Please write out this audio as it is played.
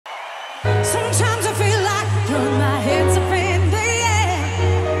Sometimes I feel like throwing my hands up in the air.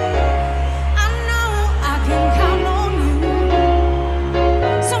 I know I can count on you.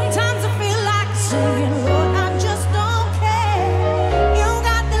 Sometimes I feel like saying, Lord, I just don't care. You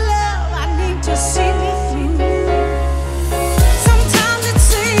got the love I need to see me through. Sometimes it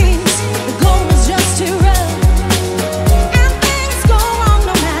seems the goal is just too rough, and things go wrong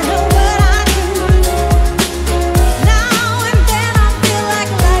no matter what I do. Now and then I feel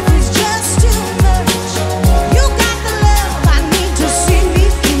like life is just too much. You got the love I need to see me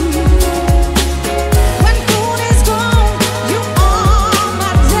through. When food is gone, you are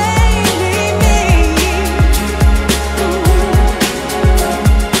my daily need.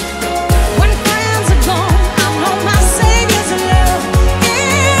 When friends are gone, I know my Savior's love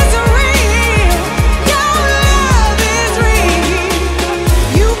is real. Your love is real.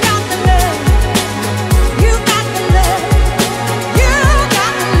 You got the love. You got the love. You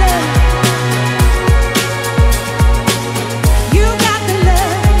got the love. You got the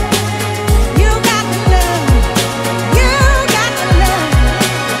love. You got the love. You got the love.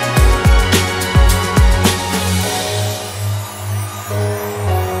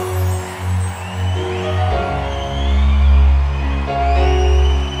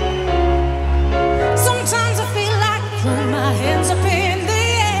 Sometimes I feel like throwing my hands up in the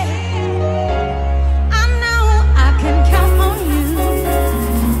air. I know I can count on you.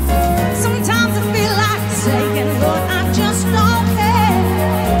 Sometimes I feel like saying, Lord, I just don't care.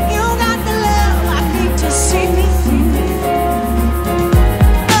 You got the love I need to see me through.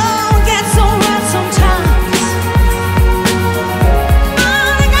 Oh, it gets so rough sometimes.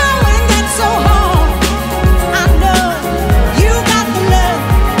 The going gets so hard. I know you got the love.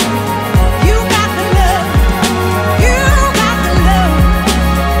 You got the love. You got the love.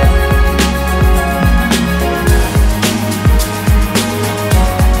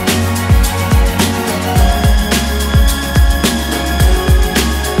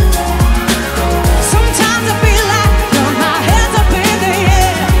 Sometimes I feel like throwing my hands up in the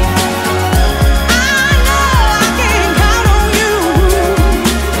air. I know I can count on you.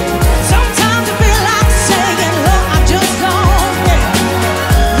 Sometimes I feel like saying, Lord, I just don't care.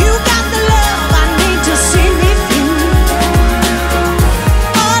 You got the love I need to see me through.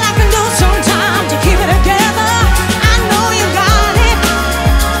 All I can do sometimes to keep it together, I know you got it.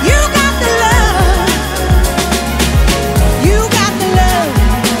 You got the love. You got the love.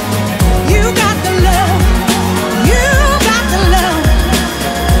 You got the love. You got the love.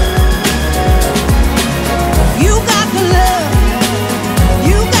 You got the love.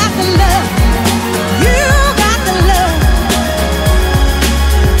 You got the love. You got the love.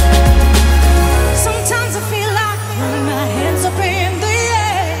 Sometimes I feel like throwing my hands up in the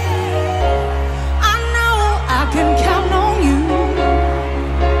air. I know I can count on you.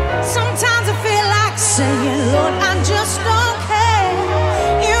 Sometimes I feel like saying, Lord, I just don't care.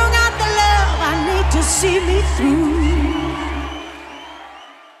 You got the love I need to see me through.